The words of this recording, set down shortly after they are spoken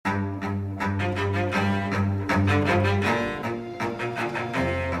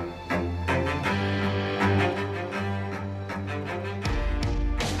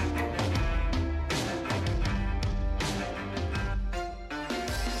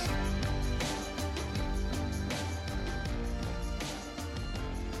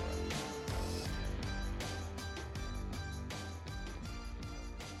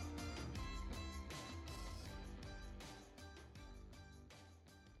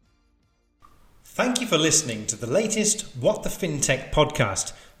Thank you for listening to the latest What the FinTech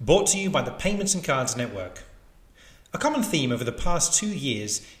podcast, brought to you by the Payments and Cards Network. A common theme over the past 2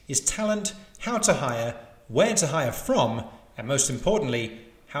 years is talent, how to hire, where to hire from, and most importantly,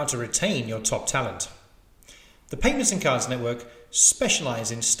 how to retain your top talent. The Payments and Cards Network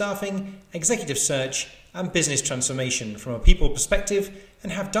specialise in staffing, executive search, and business transformation from a people perspective,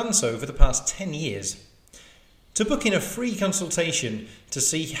 and have done so for the past 10 years. To book in a free consultation to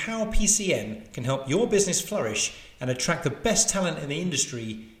see how PCN can help your business flourish and attract the best talent in the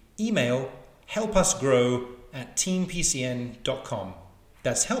industry, email helpusgrow@teampcn.com.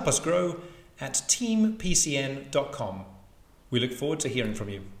 That's helpusgrow@teampcn.com. We look forward to hearing from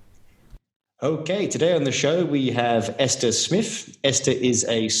you. Okay, today on the show we have Esther Smith. Esther is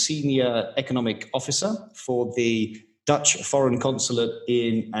a senior economic officer for the Dutch Foreign Consulate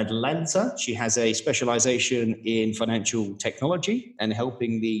in Atlanta. She has a specialization in financial technology and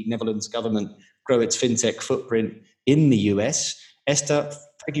helping the Netherlands government grow its fintech footprint in the US. Esther,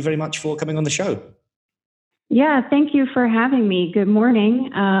 thank you very much for coming on the show. Yeah, thank you for having me. Good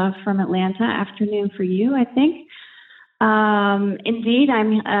morning from Atlanta, afternoon for you, I think. Indeed,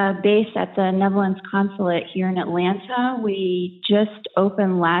 I'm based at the Netherlands Consulate here in Atlanta. We just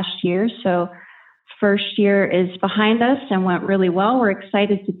opened last year, so first year is behind us and went really well. We're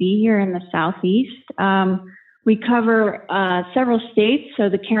excited to be here in the Southeast. We cover several states, so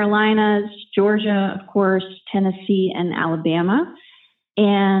the Carolinas, Georgia, of course, Tennessee, and Alabama.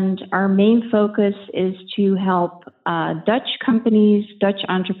 And our main focus is to help Dutch companies, Dutch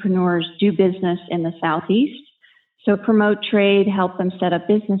entrepreneurs do business in the Southeast. So promote trade, help them set up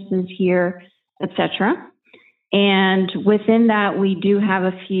businesses here, etc. And within that, we do have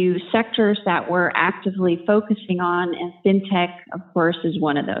a few sectors that we're actively focusing on, and fintech, of course, is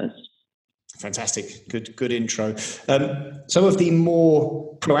one of those. Fantastic. Good intro. Some of the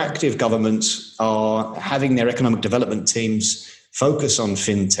more proactive governments are having their economic development teams focus on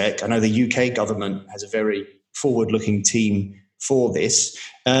fintech. I know the UK government has a very forward-looking team for this.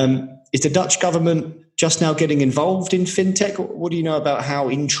 Is the Dutch government just now getting involved in fintech? What do you know about how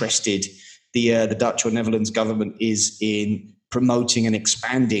interested the Dutch or Netherlands government is in promoting and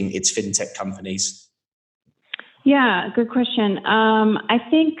expanding its fintech companies? Yeah, good question. I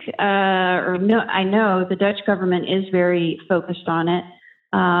know the Dutch government is very focused on it.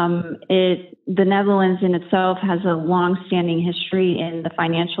 The Netherlands in itself has a long-standing history in the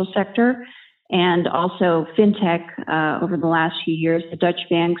financial sector and also fintech over the last few years. The Dutch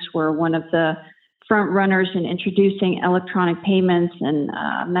banks were one of the front runners in introducing electronic payments and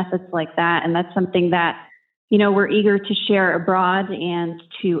methods like that. And that's something that, we're eager to share abroad and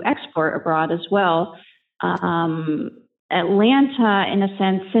to export abroad as well. Atlanta, in a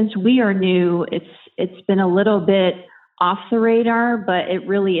sense, since we are new, it's been a little bit off the radar, but it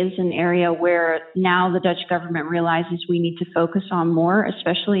really is an area where now the Dutch government realizes we need to focus on more,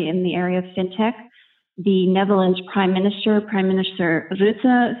 especially in the area of fintech. The Netherlands Prime Minister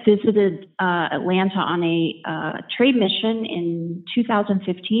Rutte, visited Atlanta on a trade mission in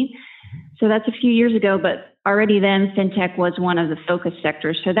 2015. So that's a few years ago, but already then fintech was one of the focus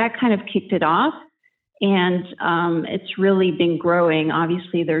sectors. So that kind of kicked it off, and it's really been growing.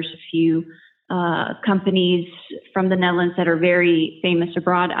 Obviously, there's a few companies from the Netherlands that are very famous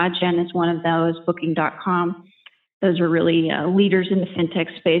abroad. Adyen is one of those, Booking.com. Those are really leaders in the fintech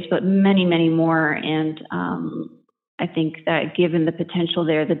space, but many, many more. And I think that given the potential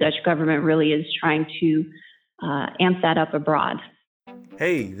there, the Dutch government really is trying to amp that up abroad.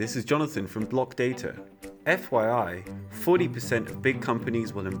 Hey, this is Jonathan from Block Data. FYI, 40% of big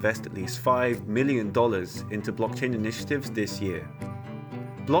companies will invest at least $5 million into blockchain initiatives this year.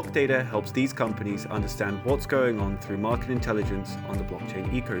 Block Data helps these companies understand what's going on through market intelligence on the blockchain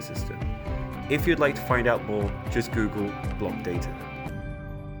ecosystem. If you'd like to find out more, just Google Block Data.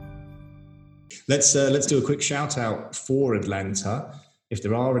 Let's do a quick shout out for Atlanta. If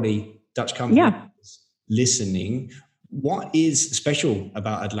there are any Dutch companies listening, what is special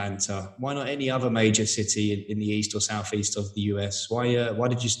about Atlanta? Why not any other major city in the east or southeast of the US? Why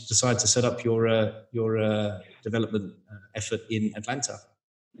did you decide to set up your development effort in Atlanta?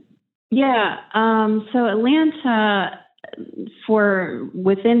 Yeah, so Atlanta, for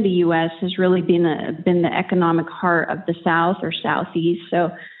within the U.S., has really been the economic heart of the South or Southeast.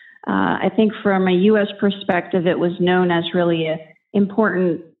 So I think from a U.S. perspective, it was known as really an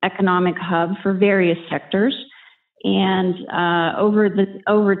important economic hub for various sectors. And over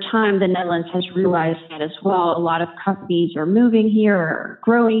time, the Netherlands has realized that as well. A lot of companies are moving here or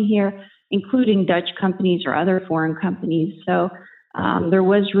growing here, including Dutch companies or other foreign companies. So there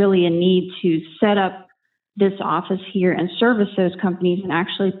was really a need to set up this office here and service those companies and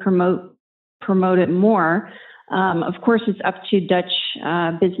actually promote promote it more. Of course, it's up to Dutch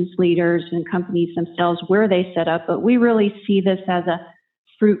business leaders and companies themselves where they set up, but we really see this as a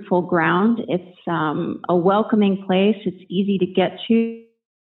fruitful ground. It's a welcoming place. It's easy to get to.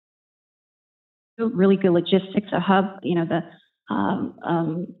 Really good logistics, a hub, the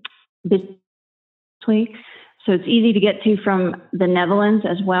business. So it's easy to get to from the Netherlands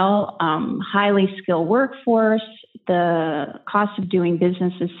as well. Highly skilled workforce. The cost of doing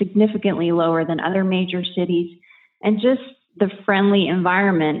business is significantly lower than other major cities. And just the friendly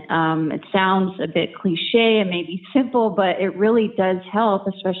environment. It sounds a bit cliche and maybe simple, but it really does help,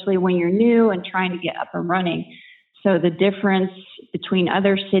 especially when you're new and trying to get up and running. So the difference between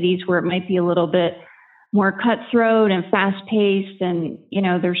other cities where it might be a little bit more cutthroat and fast-paced, and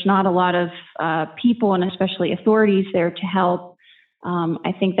there's not a lot of people and especially authorities there to help.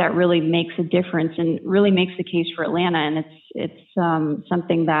 I think that really makes a difference and really makes the case for Atlanta, and it's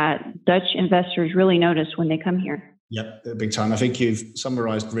something that Dutch investors really notice when they come here. Yep, big time. I think you've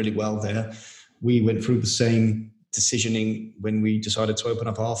summarized really well there. We went through the same decisioning when we decided to open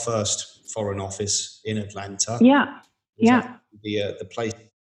up our first foreign office in Atlanta. Yeah. The place.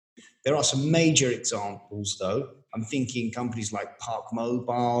 There are some major examples, though. I'm thinking companies like Park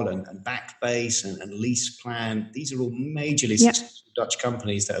Mobile and Backbase and LeasePlan. These are all majorly successful Dutch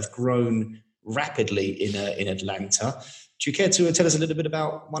companies that have grown rapidly in Atlanta. Do you care to tell us a little bit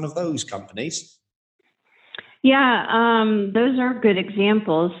about one of those companies? Yeah, those are good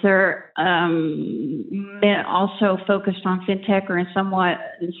examples. They're also focused on fintech or in some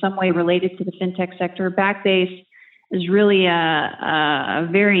way related to the fintech sector. Backbase is really a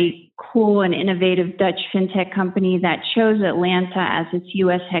very cool and innovative Dutch fintech company that chose Atlanta as its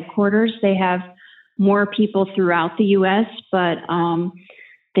U.S. headquarters. They have more people throughout the U.S., but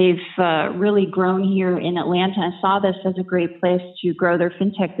they've really grown here in Atlanta and saw this as a great place to grow their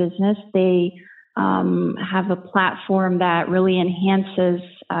fintech business. They have a platform that really enhances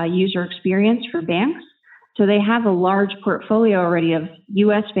user experience for banks. So they have a large portfolio already of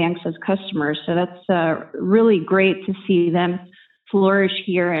U.S. banks as customers. So that's really great to see them flourish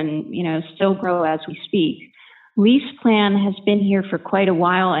here and still grow as we speak. LeasePlan has been here for quite a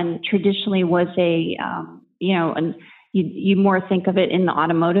while and traditionally was you more think of it in the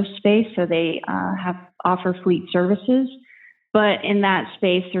automotive space. So they offer fleet services. But in that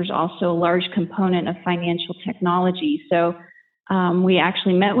space, there's also a large component of financial technology. So we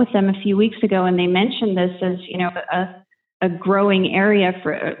actually met with them a few weeks ago, and they mentioned this as a growing area,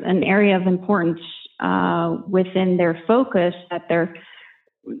 for an area of importance within their focus. That they're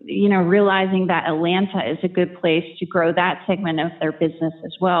realizing that Atlanta is a good place to grow that segment of their business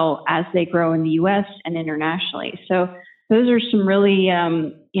as well as they grow in the U.S. and internationally. So those are some really,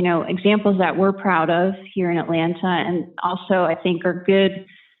 examples that we're proud of here in Atlanta, and also I think are good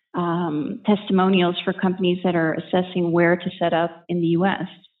testimonials for companies that are assessing where to set up in the U.S.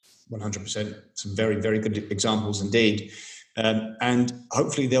 100%. Some very, very good examples indeed. And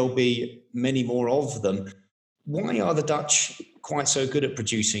hopefully there'll be many more of them. Why are the Dutch quite so good at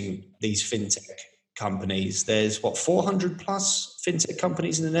producing these fintech companies? There's 400 plus fintech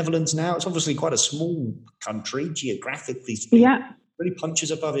companies in the Netherlands now. It's obviously quite a small country, geographically speaking. Yeah. Really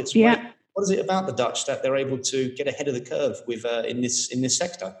punches above its weight. What is it about the Dutch that they're able to get ahead of the curve with in this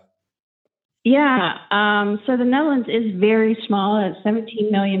sector? Yeah. So the Netherlands is very small. It's 17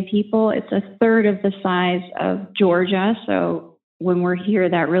 million people. It's a third of the size of Georgia. So when we're here,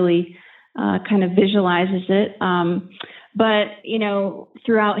 that really kind of visualizes it. But,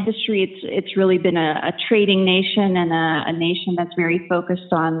 throughout history, it's really been a trading nation and a nation that's very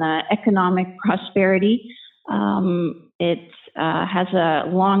focused on economic prosperity. It has a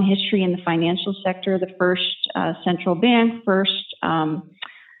long history in the financial sector, the first central bank, first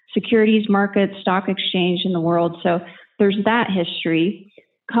securities market, stock exchange in the world. So there's that history,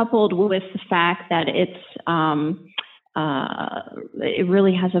 coupled with the fact that it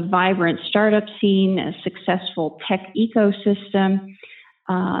really has a vibrant startup scene, a successful tech ecosystem,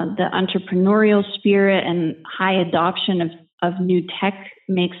 the entrepreneurial spirit and high adoption of new tech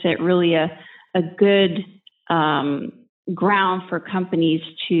makes it really a good ground for companies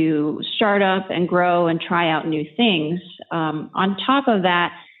to start up and grow and try out new things. On top of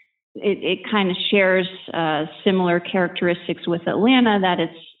that, it kind of shares similar characteristics with Atlanta, that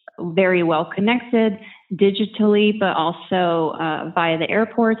it's very well connected digitally, but also via the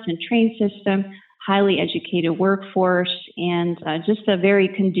airports and train system, highly educated workforce, and just a very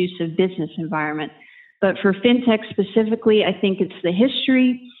conducive business environment. But for fintech specifically, I think it's the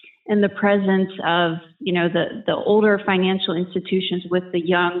history and the presence of, the older financial institutions with the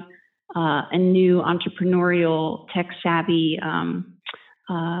young and new entrepreneurial, tech-savvy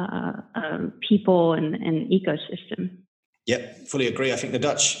people and ecosystem. Yep, fully agree. I think the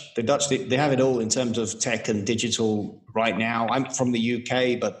Dutch, they have it all in terms of tech and digital right now. I'm from the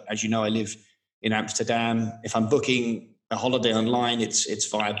UK, but as you know, I live in Amsterdam. If I'm booking a holiday online, it's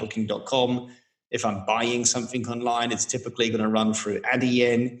via booking.com. If I'm buying something online, it's typically going to run through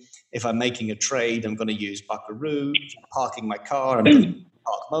Adyen. If I'm making a trade, I'm going to use Buckaroo. If I'm parking my car, I'm going to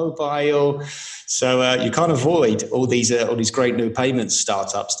Park Mobile. So you can't avoid all these great new payments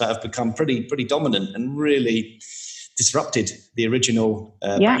startups that have become pretty dominant and really disrupted the original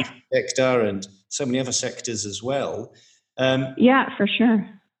banking sector and so many other sectors as well. For sure.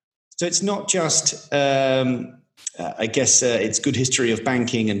 So it's not just, I guess, it's good history of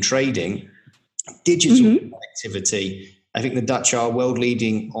banking and trading. Digital activity, I think the Dutch are world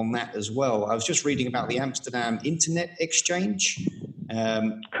leading on that as well. I was just reading about the Amsterdam Internet Exchange.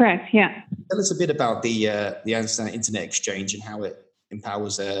 Correct, yeah. Tell us a bit about the Amsterdam Internet Exchange and how it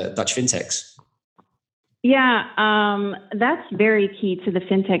empowers Dutch fintechs. Yeah, that's very key to the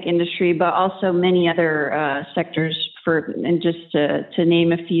fintech industry, but also many other sectors. And just to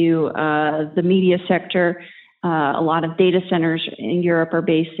name a few, the media sector. A lot of data centers in Europe are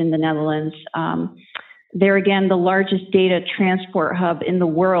based in the Netherlands. There again, the largest data transport hub in the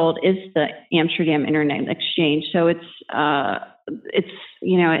world is the Amsterdam Internet Exchange. So it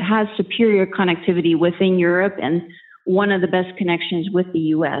has superior connectivity within Europe and one of the best connections with the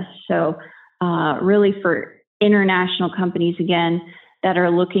US. So really for international companies, again, that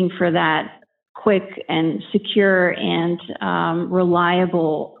are looking for that quick and secure and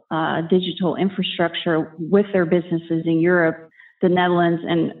reliable digital infrastructure with their businesses in Europe, the Netherlands,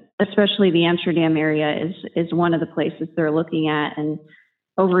 and especially the Amsterdam area is one of the places they're looking at, and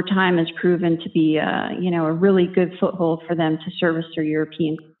over time has proven to be a really good foothold for them to service their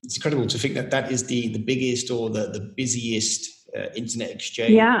European. It's incredible to think that is the biggest or the busiest internet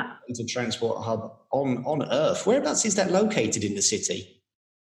exchange, transport hub on Earth. Whereabouts is that located in the city?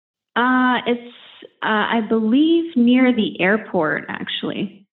 It's I believe near the airport,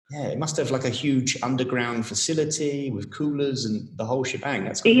 actually. Yeah, it must have like a huge underground facility with coolers and the whole shebang.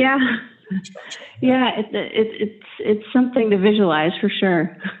 That's it's something to visualize for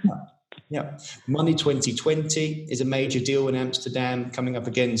sure. Yeah, Money 2020 is a major deal in Amsterdam coming up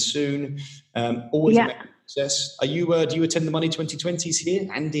again soon. Always a major success. Do you attend the Money 2020s here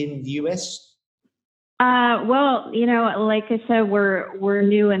and in the US? Well, like I said, we're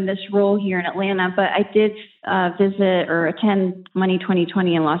new in this role here in Atlanta, but I did visit or attend Money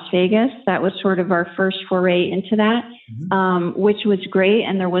 2020 in Las Vegas. That was sort of our first foray into that, which was great.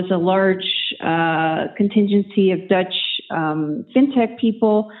 And there was a large contingency of Dutch fintech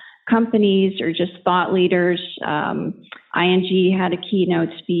people, companies, or just thought leaders. ING had a keynote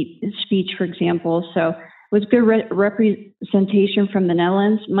speech, for example. So it was good representation from the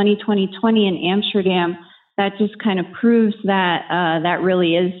Netherlands. Money 2020 in Amsterdam, that just kind of proves that that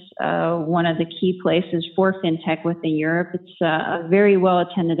really is one of the key places for fintech within Europe. It's a very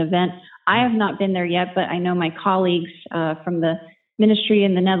well-attended event. I have not been there yet, but I know my colleagues from the ministry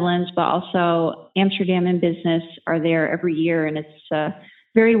in the Netherlands, but also Amsterdam in Business are there every year, and it's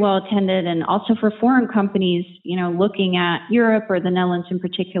very well attended. And also for foreign companies, looking at Europe or the Netherlands in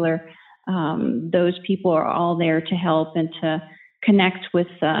particular, those people are all there to help and to connect with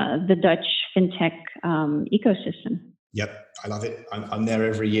the Dutch fintech ecosystem. Yep, I love it. I'm there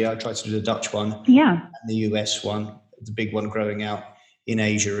every year. I try to do the Dutch one, and the US one, the big one growing out in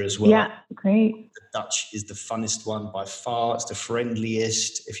Asia as well. Yeah, great. The Dutch is the funnest one by far. It's the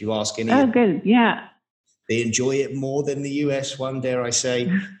friendliest. If you ask any, good, yeah. They enjoy it more than the US one, dare I say.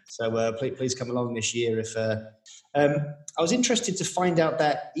 So please come along this year. I was interested to find out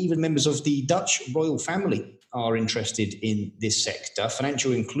that even members of the Dutch royal family are interested in this sector,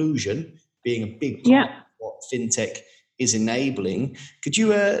 financial inclusion being a big part of what fintech is enabling. Could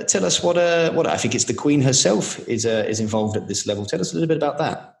you tell us what I think it's the Queen herself is involved at this level? Tell us a little bit about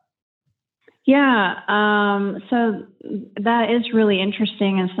that. Yeah, so that is really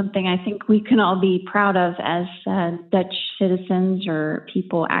interesting and something I think we can all be proud of as Dutch citizens or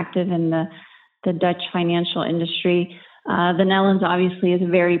people active in the Dutch financial industry. The Netherlands obviously is a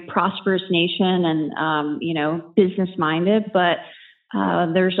very prosperous nation and, business-minded, but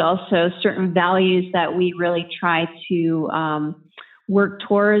there's also certain values that we really try to work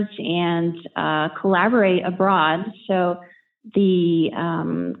towards and collaborate abroad. So the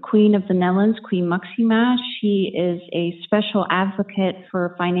Queen of the Netherlands, Queen Maxima, she is a special advocate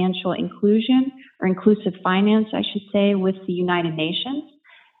for financial inclusion, or inclusive finance, I should say, with the United Nations.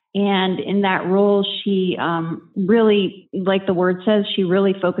 And in that role, she really, like the word says, she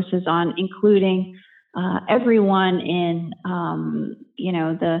really focuses on including everyone in,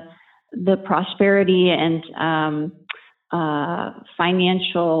 the prosperity and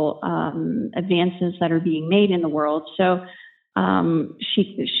financial advances that are being made in the world. So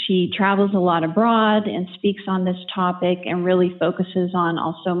she travels a lot abroad and speaks on this topic and really focuses on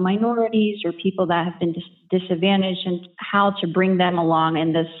also minorities or people that have been disadvantaged and how to bring them along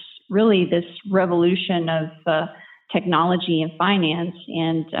in this revolution of technology and finance.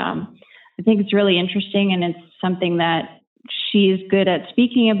 And I think it's really interesting, and it's something that she's good at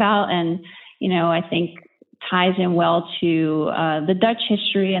speaking about, and I think ties in well to the Dutch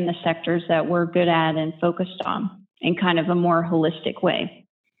history and the sectors that we're good at and focused on in kind of a more holistic way.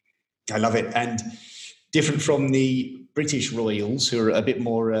 I love it. And different from the British royals, who are a bit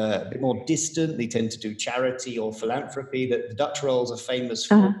more distant. They tend to do charity or philanthropy. That the Dutch royals are famous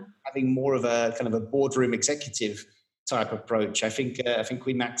for having more of a kind of a boardroom executive type approach. I think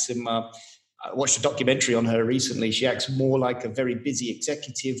Queen Maxima, I watched a documentary on her recently. She acts more like a very busy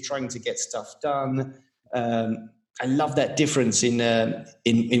executive trying to get stuff done. I love that difference in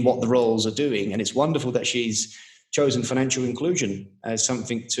what the roles are doing, and it's wonderful that she's chosen financial inclusion as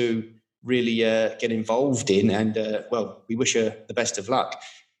something to really get involved in. And we wish her the best of luck.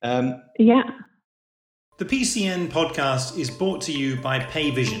 Yeah. The PCN podcast is brought to you by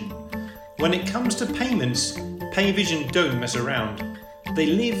Payvision. When it comes to payments, Payvision don't mess around. They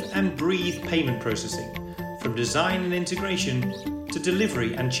live and breathe payment processing, from design and integration to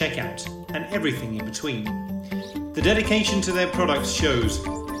delivery and checkout, and everything in between. The dedication to their products shows.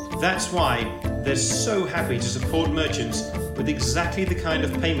 That's why they're so happy to support merchants with exactly the kind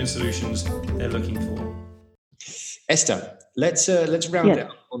of payment solutions they're looking for. Esther, let's round it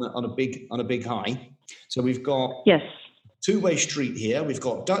up on a big high. So we've got two-way street here. We've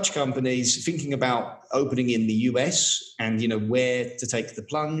got Dutch companies thinking about opening in the US and where to take the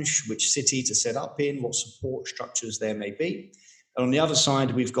plunge, which city to set up in, what support structures there may be. And on the other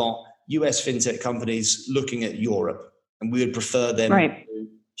side, we've got US fintech companies looking at Europe, and we would prefer them to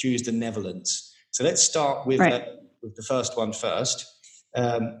choose the Netherlands. So let's start with the first one first.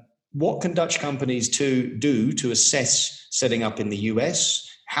 What can Dutch companies do to assess setting up in the US?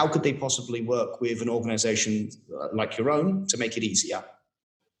 How could they possibly work with an organization like your own to make it easier?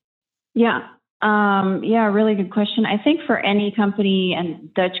 Yeah, really good question. I think for any company,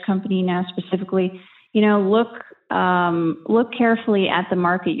 and Dutch company now specifically, look carefully at the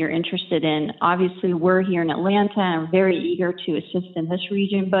market you're interested in. Obviously, we're here in Atlanta, and I'm very eager to assist in this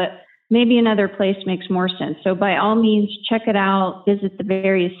region, but maybe another place makes more sense. So by all means, check it out, visit the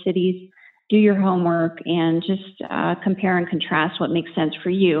various cities, do your homework, and just compare and contrast what makes sense for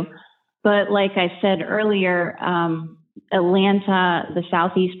you. But like I said earlier, Atlanta, the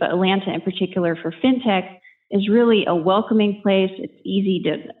Southeast, but Atlanta in particular for fintech is really a welcoming place. It's easy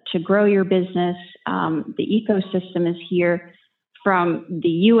to grow your business. The ecosystem is here from the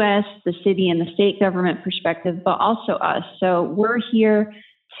U.S., the city, and the state government perspective, but also us. So we're here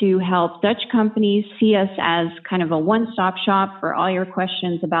to help Dutch companies see us as kind of a one-stop shop for all your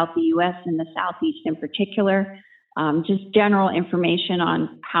questions about the U.S. and the Southeast in particular. Just general information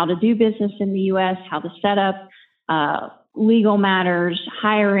on how to do business in the U.S., how to set up, legal matters,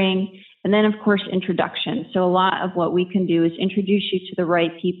 hiring, and then, of course, introduction. So a lot of what we can do is introduce you to the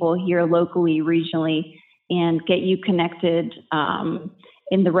right people here locally, regionally, and get you connected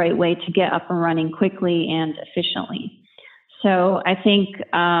in the right way to get up and running quickly and efficiently. So I think,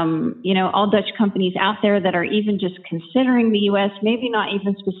 all Dutch companies out there that are even just considering the U.S., maybe not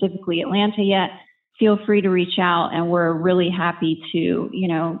even specifically Atlanta yet, feel free to reach out, and we're really happy to,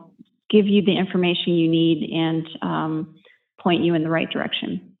 give you the information you need and point you in the right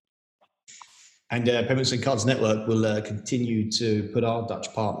direction. And Payments and Cards Network will continue to put our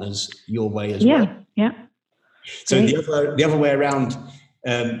Dutch partners your way as well. Yeah. So the other way around,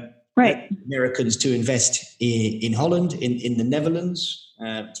 Americans to invest in Holland, in the Netherlands.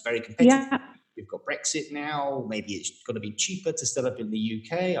 It's very competitive. Yeah. We've got Brexit now. Maybe it's going to be cheaper to set up in the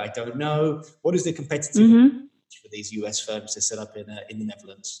UK. I don't know. What is the competitive for these US firms to set up in the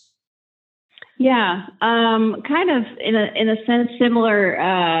Netherlands? Yeah, kind of in a sense similar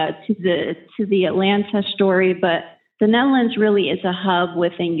to the Atlanta story, but the Netherlands really is a hub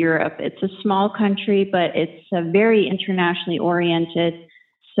within Europe. It's a small country, but it's very internationally oriented.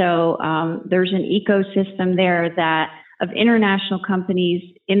 So there's an ecosystem there of international companies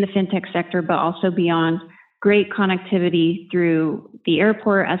in the fintech sector, but also beyond. Great connectivity through the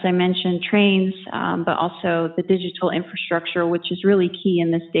airport, as I mentioned, trains, but also the digital infrastructure, which is really key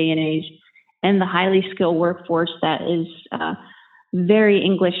in this day and age, and the highly skilled workforce that is very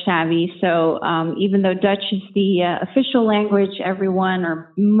English savvy. So even though Dutch is the official language, everyone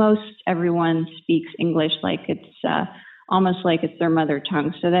or most everyone speaks English like it's almost like it's their mother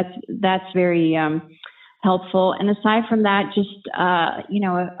tongue. So that's very helpful. And aside from that, just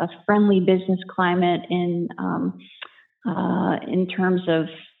a friendly business climate in terms of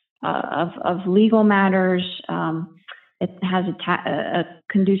legal matters. It has a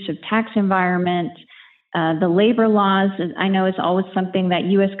conducive tax environment. The labor laws, I know, is always something that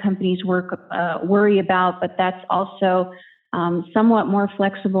U.S. companies worry about, but that's also somewhat more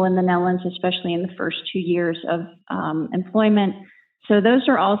flexible in the Netherlands, especially in the first 2 years of employment. So those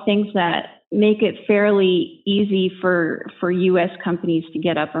are all things that make it fairly easy for U.S. companies to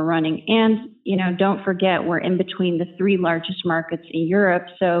get up and running. And, don't forget, we're in between the 3 largest markets in Europe,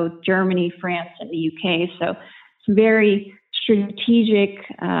 so Germany, France, and the U.K. So it's very a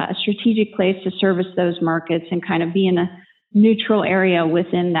strategic place to service those markets and kind of be in a neutral area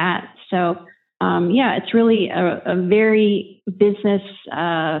within that. So, it's really a very business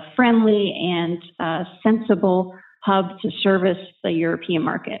friendly and sensible hub to service the European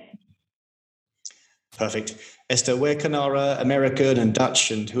market. Perfect. Esther, where can our American and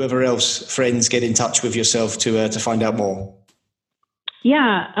Dutch and whoever else friends get in touch with yourself to find out more?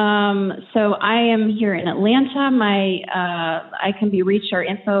 Yeah, so I am here in Atlanta. I can be reached. Our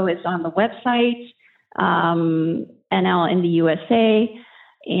info is on the website, NL in the USA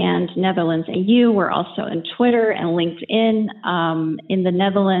and Netherlands EU. We're also on Twitter and LinkedIn. In the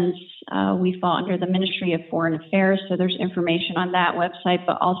Netherlands, we fall under the Ministry of Foreign Affairs, so there's information on that website,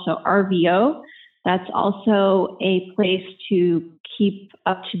 but also RVO. That's also a place to keep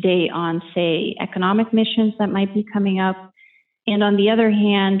up to date on, say, economic missions that might be coming up. And on the other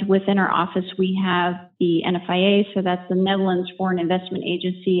hand, within our office, we have the NFIA, so that's the Netherlands Foreign Investment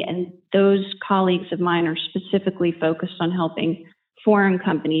Agency, and those colleagues of mine are specifically focused on helping foreign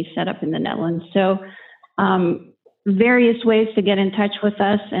companies set up in the Netherlands. So various ways to get in touch with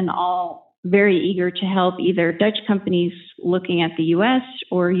us, and all very eager to help either Dutch companies looking at the US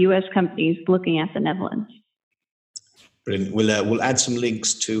or US companies looking at the Netherlands. Brilliant. We'll add some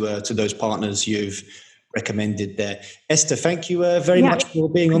links to those partners you've recommended there. Esther, thank you very much for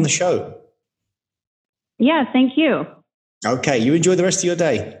being on the show. Yeah, thank you. Okay, you enjoy the rest of your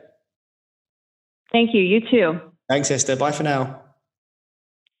day. Thank you. You too. Thanks, Esther. Bye for now.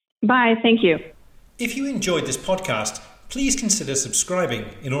 Bye. Thank you. If you enjoyed this podcast, please consider subscribing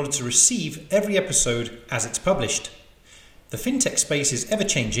in order to receive every episode as it's published. The fintech space is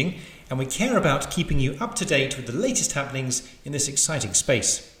ever-changing, and we care about keeping you up to date with the latest happenings in this exciting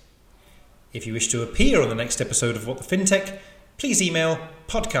space. If you wish to appear on the next episode of What the FinTech, please email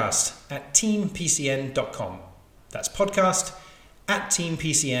podcast@teampcn.com. That's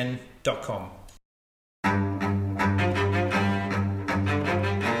podcast@teampcn.com.